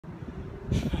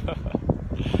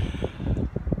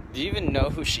Do you even know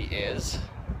who she is?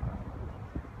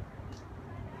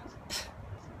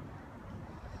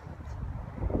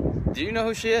 Do you know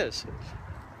who she is?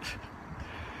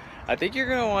 I think you're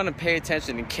going to want to pay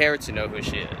attention and care to know who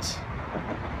she is.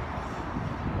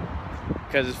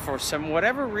 Because for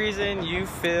whatever reason you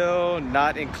feel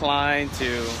not inclined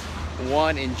to,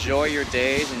 one, enjoy your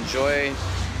days,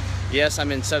 yes,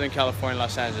 I'm in Southern California,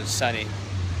 Los Angeles, sunny.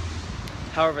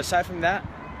 However, aside from that,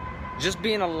 just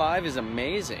being alive is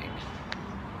amazing.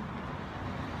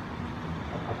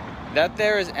 That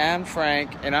there is Anne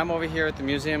Frank, and I'm over here at the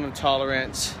Museum of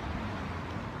Tolerance,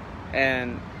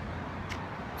 and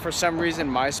for some reason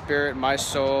my spirit, my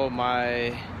soul,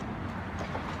 my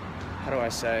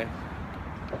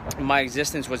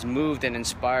existence was moved and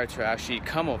inspired to actually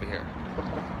come over here.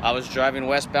 I was driving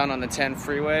westbound on the 10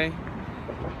 freeway,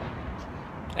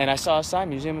 and I saw a sign,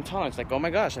 Museum of Tolerance. Like, oh my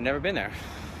gosh, I've never been there.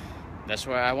 That's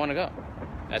where I want to go.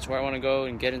 That's where I want to go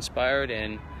and get inspired.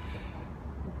 And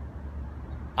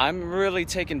I'm really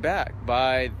taken back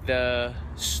by the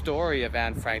story of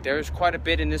Anne Frank. There's quite a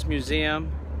bit in this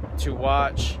museum to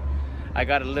watch. I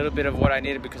got a little bit of what I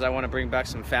needed because I want to bring back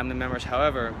some family members.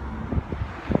 However,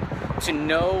 to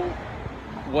know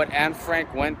what Anne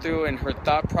Frank went through and her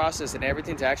thought process and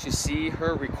everything, to actually see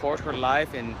her record her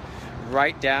life and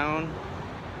write down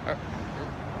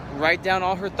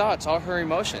all her thoughts, all her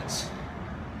emotions,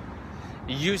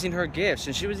 using her gifts.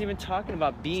 And she was even talking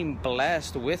about being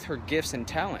blessed with her gifts and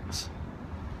talents.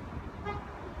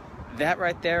 That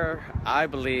right there, I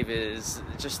believe, is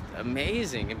just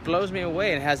amazing. It blows me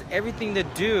away, and has everything to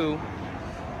do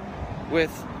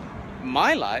with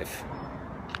my life,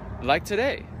 like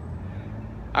today.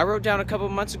 I wrote down a couple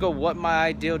of months ago what my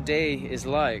ideal day is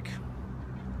like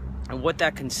and what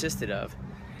that consisted of.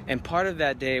 And part of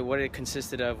that day, what it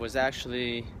consisted of, was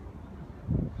actually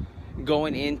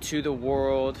going into the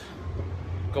world,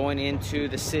 going into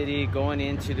the city, going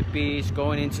into the beach,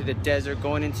 going into the desert,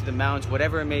 going into the mountains,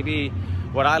 whatever it may be,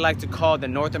 what I like to call the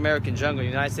North American jungle,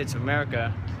 United States of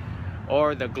America,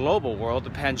 or the global world, the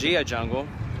Pangea jungle,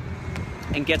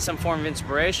 and get some form of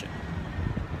inspiration.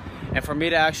 And for me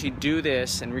to actually do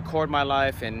this and record my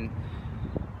life and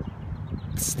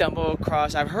stumble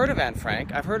across, I've heard of Anne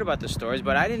Frank, I've heard about the stories,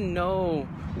 but I didn't know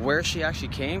where she actually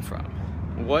came from,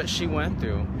 what she went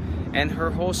through, and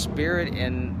her whole spirit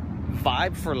and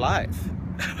vibe for life.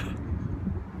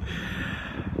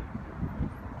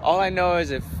 All I know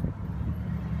is, if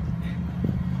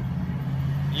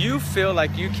you feel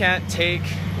like you can't take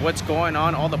what's going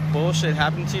on, all the bullshit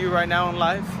happening to you right now in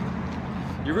life,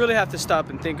 you really have to stop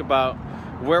and think about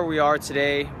where we are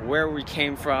today, where we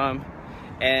came from,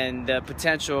 and the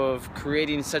potential of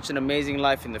creating such an amazing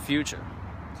life in the future.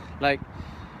 Like,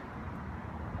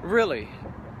 really,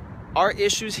 our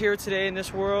issues here today in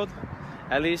this world,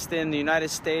 at least in the United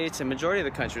States and majority of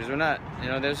the countries, we're not,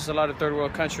 there's a lot of third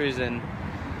world countries, and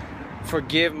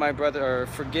forgive my brother,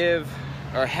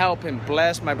 or help and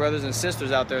bless my brothers and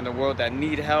sisters out there in the world that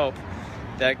need help,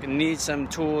 that need some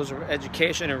tools or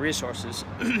education and resources.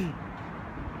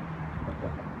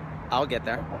 I'll get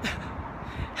there.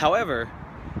 However,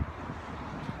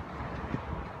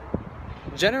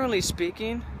 generally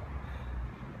speaking,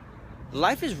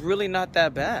 life is really not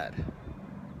that bad.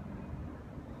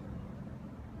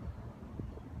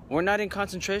 We're not in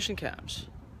concentration camps.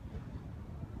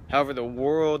 However, the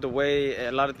world, the way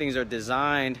a lot of things are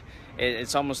designed,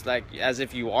 it's almost like as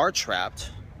if you are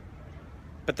trapped.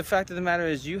 But the fact of the matter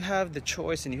is, you have the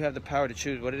choice and you have the power to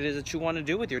choose what it is that you want to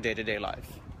do with your day-to-day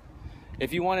life.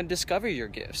 If you want to discover your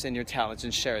gifts and your talents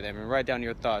and share them and write down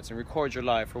your thoughts and record your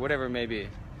life or whatever it may be.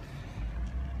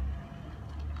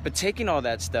 But taking all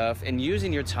that stuff and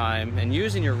using your time and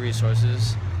using your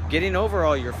resources, getting over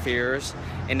all your fears,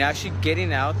 and actually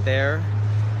getting out there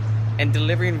and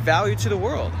delivering value to the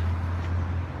world.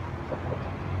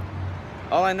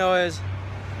 All I know is,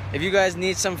 if you guys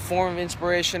need some form of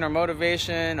inspiration or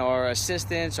motivation or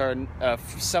assistance, or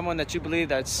someone that you believe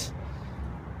that's,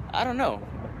 I don't know,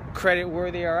 credit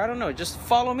worthy, or I don't know, just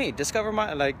follow me,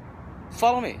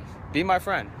 follow me, be my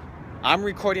friend. I'm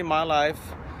recording my life.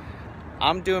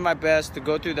 I'm doing my best to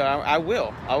go through I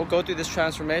will go through this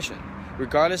transformation.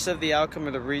 Regardless of the outcome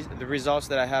or the results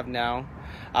that I have now,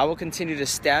 I will continue to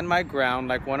stand my ground,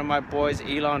 like one of my boys,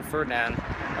 Elon Ferdinand,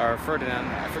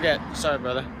 I forget, sorry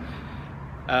brother,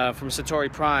 from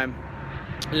Satori Prime,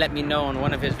 let me know on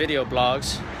one of his video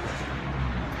blogs,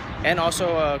 and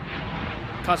also a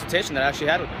consultation that I actually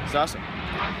had with him. It's awesome.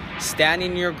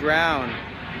 Standing your ground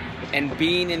and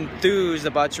being enthused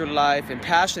about your life and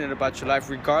passionate about your life,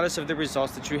 regardless of the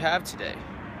results that you have today,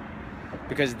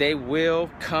 because they will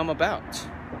come about.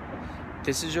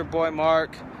 This is your boy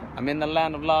Mark. I'm in the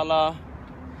land of Lala,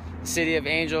 city of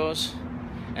angels,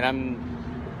 and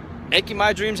I'm making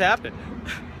my dreams happen.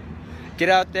 Get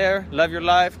out there, love your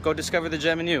life, go discover the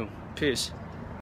gem in you. Peace.